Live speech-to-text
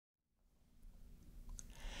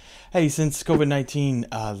Hey, since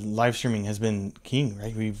COVID-19, live streaming has been king,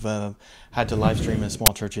 right? We've had to live stream as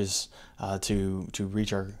small churches to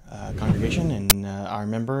reach our congregation and our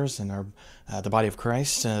members and our the body of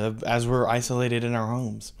Christ as we're isolated in our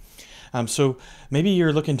homes. So maybe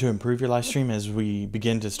you're looking to improve your live stream as we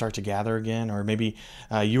begin to start to gather again, or maybe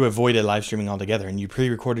you avoided live streaming altogether and you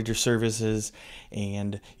pre-recorded your services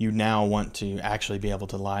and you now want to actually be able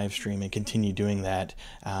to live stream and continue doing that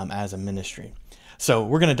as a ministry. So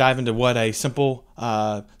we're going to dive into what a simple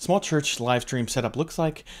small church live stream setup looks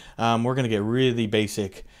like. We're going to get really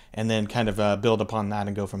basic and then kind of build upon that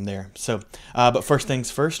and go from there. So, but first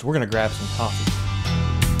things first, we're going to grab some coffee.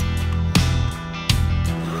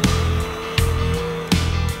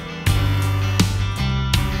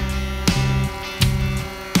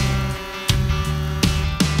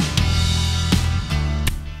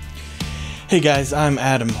 Hey guys, I'm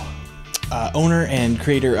Adam, owner and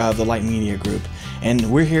creator of the Light Media Group,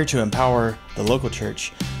 and we're here to empower the local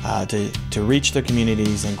church to reach their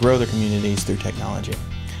communities and grow their communities through technology.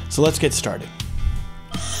 So let's get started.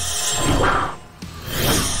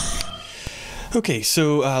 Okay,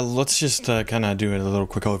 so let's just kind of do a little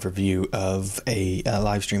quick overview of a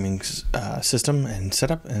live streaming system and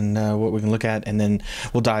setup and what we can look at, and then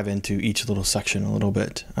we'll dive into each little section a little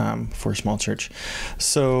bit for a small church.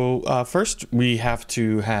 So first, we have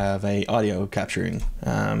to have a audio capturing.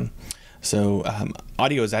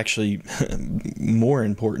 Audio is actually more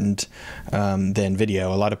important than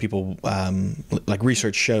video. A lot of people, like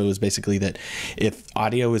research shows basically that if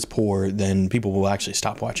audio is poor, then people will actually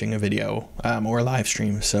stop watching a video or a live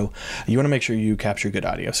stream. So you want to make sure you capture good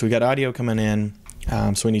audio. So we got audio coming in.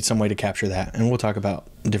 So we need some way to capture that, and we'll talk about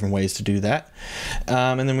different ways to do that.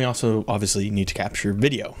 And then we also obviously need to capture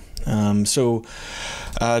video. Doing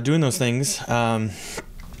those things,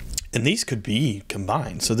 and these could be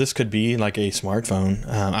combined. So this could be like a smartphone.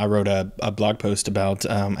 I wrote a blog post about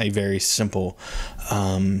a very simple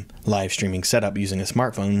live streaming setup using a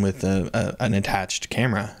smartphone with an attached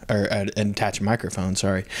camera, or an attached microphone,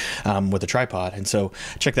 sorry, with a tripod. And so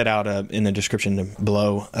check that out in the description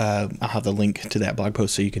below. I'll have the link to that blog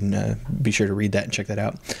post so you can be sure to read that and check that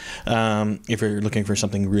out if you're looking for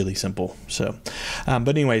something really simple. So, but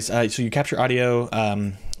anyways, so you capture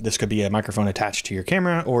audio. This could be a microphone attached to your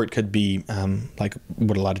camera, or it could be like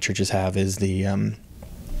what a lot of churches have is the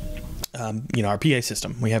our PA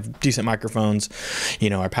system. We have decent microphones.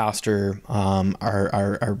 Our pastor,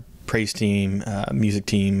 our praise team, music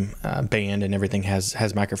team, band, and everything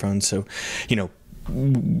has microphones. So,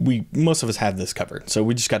 most of us have this covered. So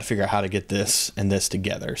we just got to figure out how to get this and this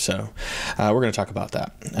together. So we're going to talk about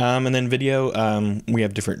that. And then video, we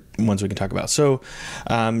have different ones we can talk about. So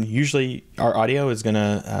usually our audio is going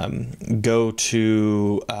to go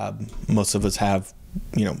to, most of us have,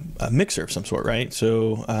 a mixer of some sort, right?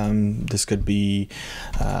 So this could be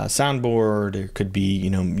a soundboard. It could be,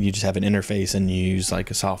 you just have an interface and you use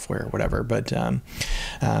like a software or whatever. But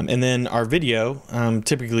and then our video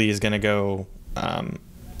typically is going to go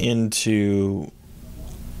into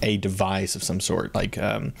a device of some sort, like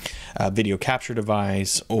a video capture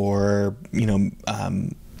device, or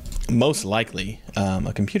most likely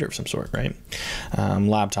a computer of some sort, right?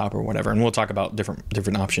 Laptop or whatever. And we'll talk about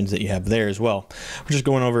different options that you have there as well. We're just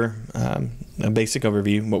going over a basic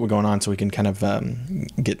overview, what we're going on, so we can kind of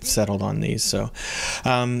get settled on these. So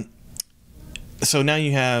now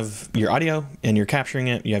you have your audio and you're capturing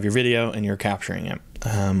it. You have your video and you're capturing it,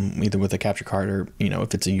 either with a capture card or,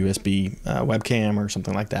 if it's a USB webcam or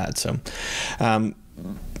something like that. So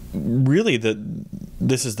really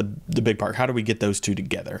this is the big part. How do we get those two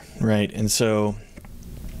together, right? And so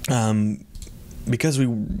because we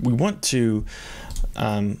want to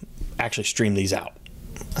actually stream these out.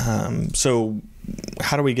 So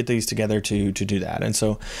how do we get these together to do that? And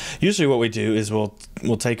so usually what we do is we'll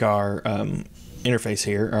take our interface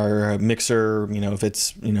here, our mixer, if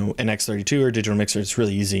it's, an X32 or digital mixer, it's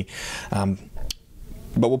really easy.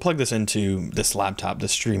 But we'll plug this into this laptop, the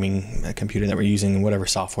streaming computer that we're using, whatever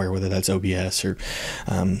software, whether that's OBS or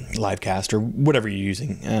Livecast or whatever you're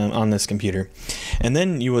using on this computer. And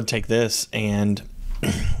then you would take this and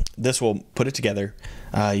this will put it together.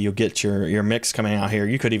 You'll get your mix coming out here.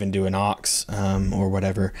 You could even do an aux or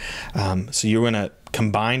whatever. So you're going to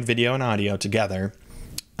combine video and audio together.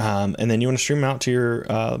 And then you want to stream out to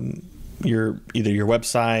your either your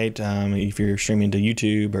website, if you're streaming to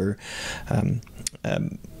YouTube or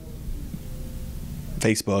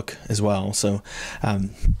Facebook as well. So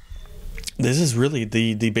this is really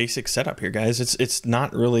the basic setup here, guys. It's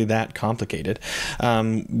not really that complicated.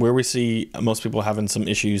 Where we see most people having some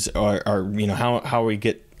issues are how we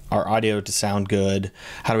get our audio to sound good?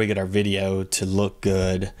 How do we get our video to look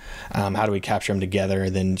good? How do we capture them together,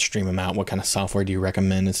 then stream them out? What kind of software do you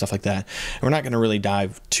recommend and stuff like that? And we're not going to really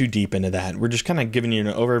dive too deep into that. We're just kind of giving you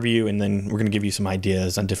an overview, and then we're going to give you some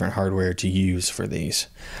ideas on different hardware to use for these.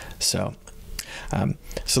 So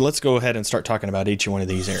let's go ahead and start talking about each one of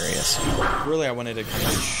these areas. Really, I wanted to kind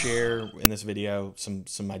of share in this video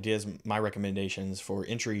some ideas, my recommendations for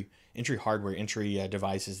entry hardware, entry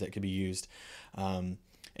devices that could be used.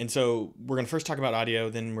 And so we're going to first talk about audio,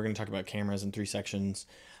 then we're going to talk about cameras in 3 sections,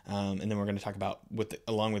 and then we're going to talk about,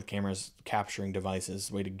 along with cameras, capturing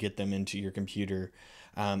devices, way to get them into your computer.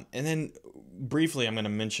 And then briefly, I'm going to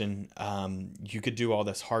mention you could do all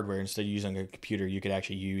this hardware instead of using a computer. You could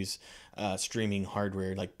actually use streaming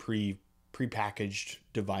hardware, like pre-packaged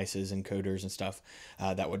devices, encoders and stuff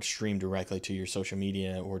that would stream directly to your social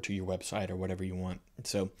media or to your website or whatever you want.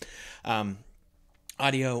 So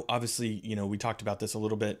audio, obviously, we talked about this a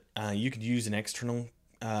little bit. You could use an external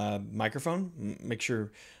microphone. Make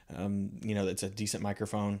sure it's a decent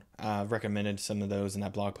microphone. I've recommended some of those in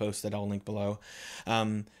that blog post that I'll link below.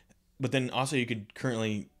 But then also you could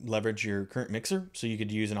currently leverage your current mixer. So you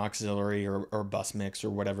could use an auxiliary or bus mix or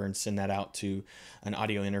whatever and send that out to an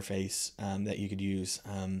audio interface that you could use.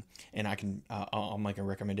 And I'll make a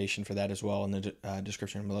recommendation for that as well in the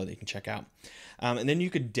description below that you can check out. And then you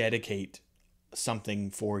could dedicate something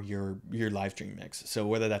for your live stream mix. So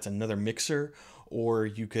whether that's another mixer, or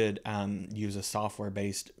you could use a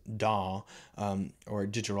software-based DAW or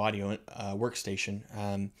digital audio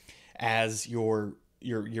workstation as your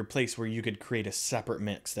place where you could create a separate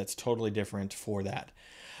mix that's totally different for that.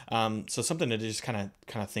 So something to just kind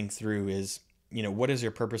of think through is, what is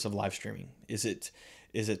your purpose of live streaming? Is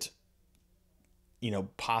it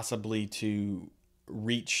possibly to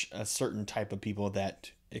reach a certain type of people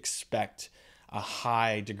that expect a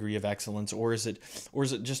high degree of excellence, or is it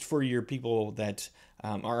just for your people that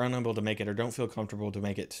are unable to make it or don't feel comfortable to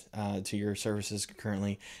make it to your services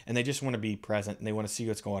currently, and they just want to be present and they want to see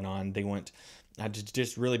what's going on. They want to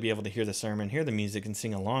just really be able to hear the sermon, hear the music, and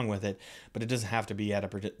sing along with it, but it doesn't have to be at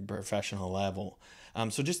a professional level.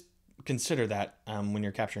 So just consider that when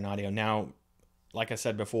you're capturing audio. Now, like I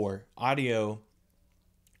said before, audio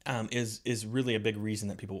is really a big reason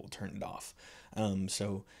that people will turn it off.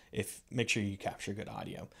 So make sure you capture good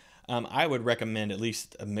audio. I would recommend at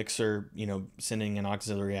least a mixer, sending an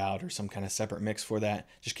auxiliary out or some kind of separate mix for that.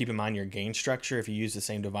 Just keep in mind your gain structure. If you use the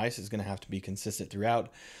same device, is going to have to be consistent throughout.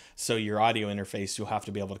 So your audio interface, you'll have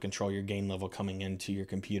to be able to control your gain level coming into your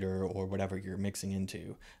computer or whatever you're mixing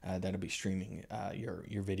into. That'll be streaming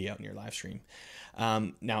your video and your live stream.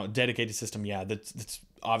 Now, dedicated system, that's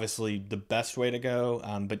obviously the best way to go,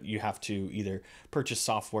 but you have to either purchase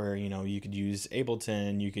software. You could use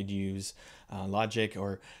Ableton, you could use Logic,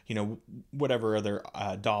 or whatever other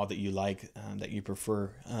DAW that you like, that you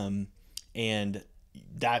prefer, and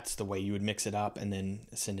that's the way you would mix it up and then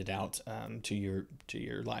send it out to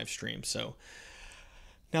your live stream. So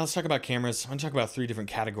now let's talk about cameras. I'm going to talk about 3 different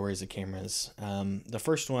categories of cameras. The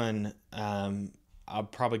first one, I'll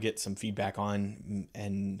probably get some feedback on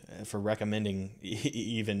and for recommending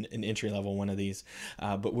even an entry level one of these,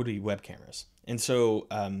 but would be web cameras. And so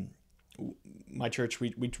my church,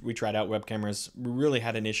 we tried out web cameras. We really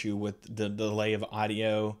had an issue with the delay of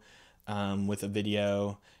audio with a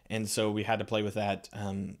video, and so we had to play with that.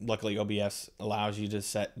 Luckily, OBS allows you to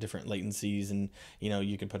set different latencies, and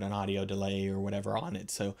you can put an audio delay or whatever on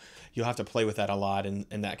it. So you'll have to play with that a lot, and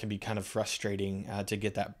that can be kind of frustrating to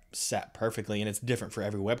get that set perfectly. And it's different for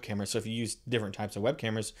every web camera. So if you use different types of web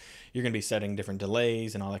cameras, you're going to be setting different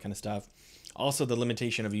delays and all that kind of stuff. Also, the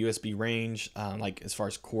limitation of USB range, like as far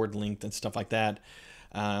as cord length and stuff like that.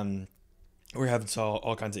 We're having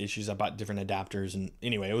all kinds of issues. I bought different adapters, and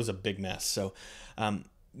anyway, it was a big mess. So,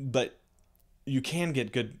 but you can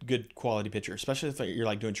get good quality picture, especially if you're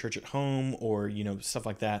like doing church at home or stuff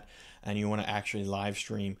like that, and you want to actually live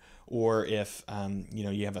stream, or if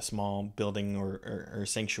you have a small building or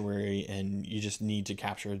sanctuary and you just need to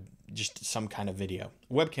capture just some kind of video.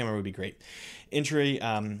 Web camera would be great. Entry,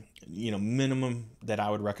 minimum that I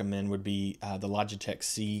would recommend would be the Logitech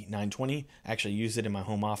C920. I actually use it in my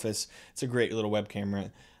home office. It's a great little web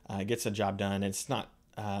camera. It gets the job done. It's not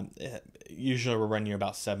usually will run you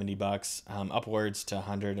about $70, upwards to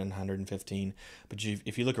 100 and 115. But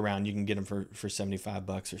if you look around, you can get them for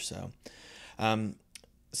 $75 or so.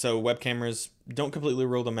 So web cameras, don't completely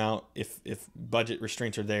rule them out. If budget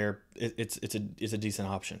restraints are there, it's a decent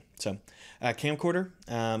option. So camcorder,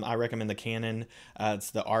 I recommend the Canon.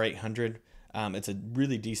 It's the R800. It's a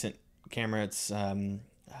really decent camera. It's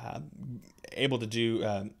able to do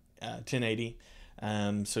 1080.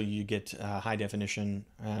 So you get high definition,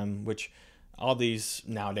 which all these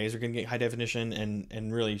nowadays are going to get high definition,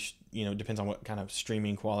 and really, depends on what kind of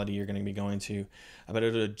streaming quality you're going to be going to. But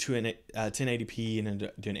it'll do 1080p and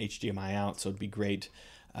it'll do an HDMI out, so it'd be great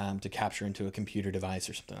to capture into a computer device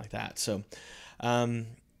or something like that. So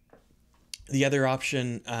the other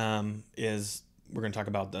option is we're going to talk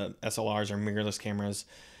about the SLRs or mirrorless cameras.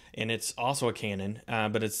 And it's also a Canon,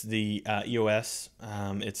 but it's the EOS.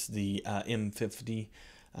 It's the M50.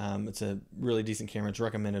 It's a really decent camera. It's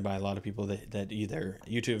recommended by a lot of people that either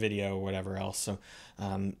YouTube video or whatever else. So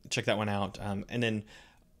check that one out. And then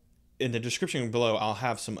in the description below, I'll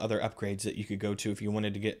have some other upgrades that you could go to if you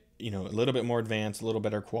wanted to get a little bit more advanced, a little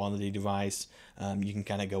better quality device. You can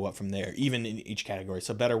kind of go up from there, even in each category.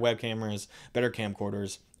 So better web cameras, better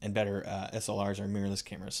camcorders, and better SLRs or mirrorless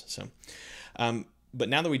cameras. So. But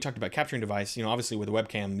now that we talked about capturing device, obviously with a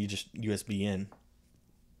webcam, you just USB in.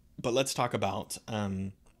 But let's talk about,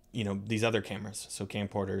 these other cameras. So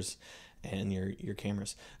camcorders and your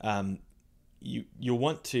cameras. You'll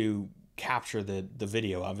want to capture the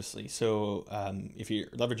video, obviously. So if you're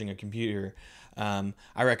leveraging a computer,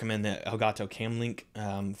 I recommend the Elgato Camlink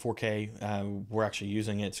 4K. We're actually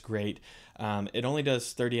using it. It's great. It only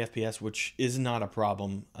does 30 FPS, which is not a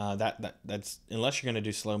problem. That's unless you're going to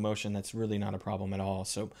do slow motion, that's really not a problem at all.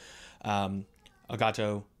 So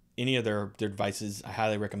Elgato, any of their devices, I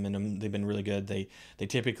highly recommend them. They've been really good. They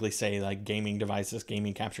typically say like gaming devices,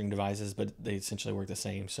 gaming capturing devices, but they essentially work the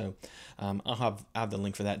same. So I'll have the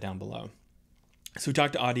link for that down below. So we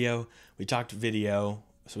talked audio, we talked video,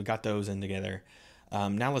 so we got those in together.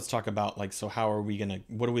 Now let's talk about what are we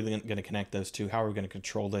gonna connect those to? How are we gonna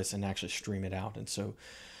control this and actually stream it out? And so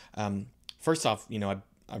first off, I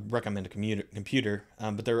recommend a computer,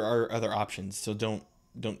 but there are other options. So don't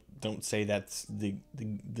say that's the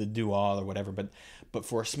do all or whatever. But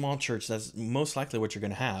for a small church, that's most likely what you're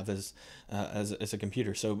gonna have is as a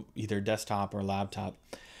computer. So either desktop or laptop.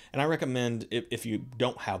 And I recommend, if you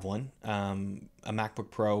don't have one, a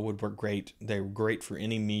MacBook Pro would work great. They're great for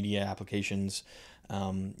any media applications.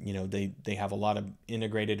 They have a lot of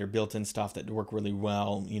integrated or built-in stuff that work really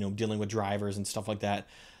well, dealing with drivers and stuff like that.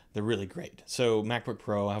 They're really great. So MacBook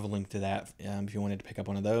Pro, I have a link to that if you wanted to pick up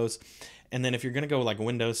one of those. And then if you're going to go like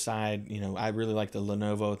Windows side, I really like the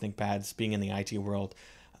Lenovo ThinkPads. Being in the IT world,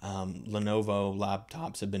 Lenovo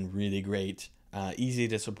laptops have been really great, easy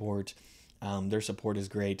to support. Their support is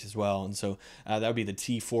great as well, and so that would be the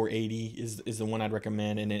T480 is the one I'd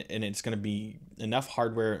recommend, and it's going to be enough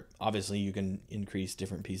hardware. Obviously, you can increase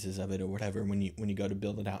different pieces of it or whatever when you go to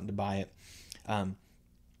build it out and to buy it.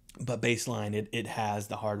 But baseline, it has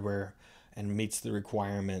the hardware and meets the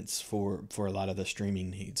requirements for a lot of the streaming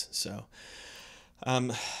needs. So,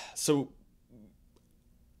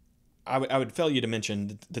 I would fail you to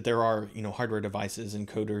mention that there are hardware devices and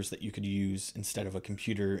coders that you could use instead of a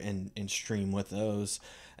computer and stream with those.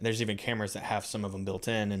 And there's even cameras that have some of them built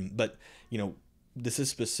in. But this is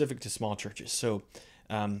specific to small churches. So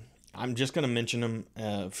I'm just going to mention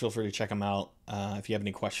them. Feel free to check them out. If you have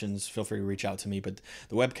any questions, feel free to reach out to me. But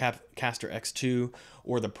the Webcaster X2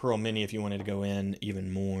 or the Pearl Mini if you wanted to go in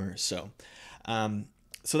even more. So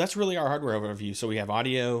that's really our hardware overview. So we have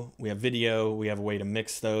audio, we have video, we have a way to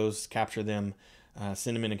mix those, capture them,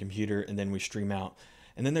 send them in a computer, and then we stream out.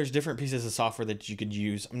 And then there's different pieces of software that you could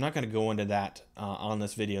use. I'm not going to go into that on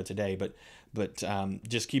this video today, but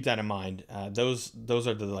just keep that in mind. Those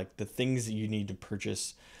are the things that you need to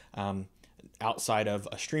purchase outside of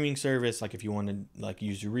a streaming service, like if you want to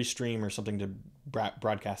use your Restream or something to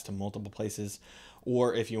broadcast to multiple places,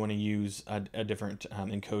 or if you want to use a different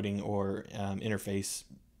encoding or interface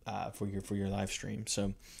for your live stream.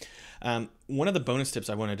 So one of the bonus tips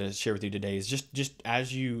I wanted to share with you today is just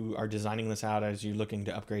as you are designing this out, as you're looking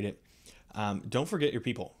to upgrade it, don't forget your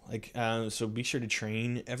people. So be sure to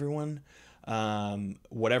train everyone,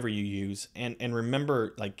 whatever you use, and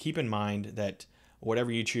remember, keep in mind that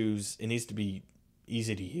whatever you choose, it needs to be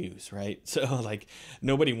easy to use, right? So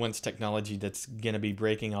nobody wants technology that's going to be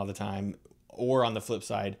breaking all the time, or on the flip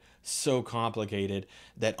side, so complicated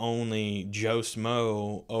that only Joe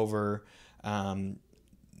Smo over,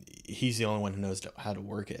 he's the only one who knows how to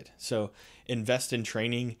work it. So invest in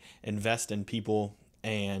training, invest in people,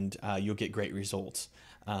 and you'll get great results.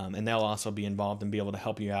 And they'll also be involved and be able to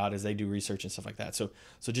help you out as they do research and stuff like that. So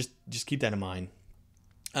just keep that in mind.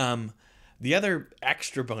 The other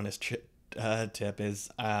extra bonus tip is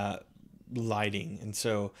lighting. And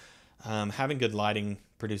so having good lighting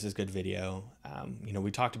produces good video.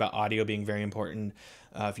 We talked about audio being very important.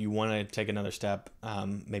 If you want to take another step,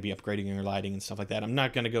 maybe upgrading your lighting and stuff like that. I'm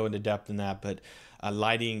not going to go into depth in that, but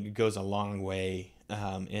lighting goes a long way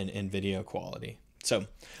in video quality. So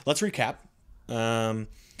let's recap.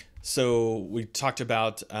 So we talked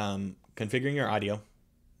about configuring your audio,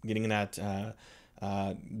 getting that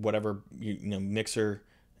whatever mixer,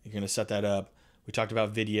 you're going to set that up. We talked about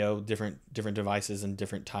video, different devices and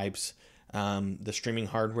different types, the streaming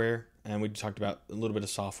hardware, and we talked about a little bit of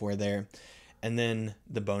software there. And then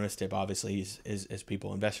the bonus tip, obviously, is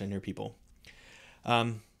people, invest in your people.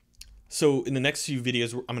 So in the next few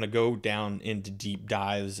videos, I'm going to go down into deep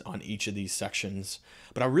dives on each of these sections.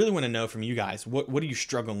 But I really want to know from you guys, what are you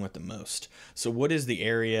struggling with the most? So what is the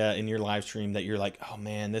area in your live stream that you're like, oh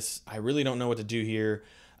man, I really don't know what to do here.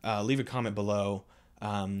 Leave a comment below,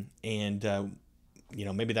 and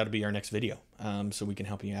maybe that'll be our next video, so we can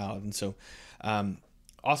help you out. And so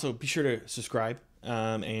also be sure to subscribe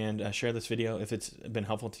and share this video if it's been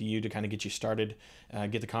helpful to you to kind of get you started,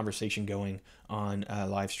 get the conversation going on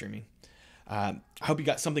live streaming. I hope you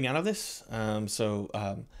got something out of this.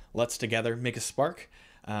 Let's together make a spark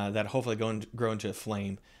that hopefully grow into a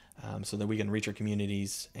flame, so that we can reach our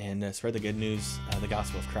communities and spread the good news, the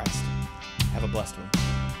gospel of Christ. Have a blessed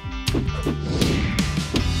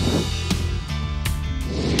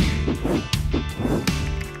one.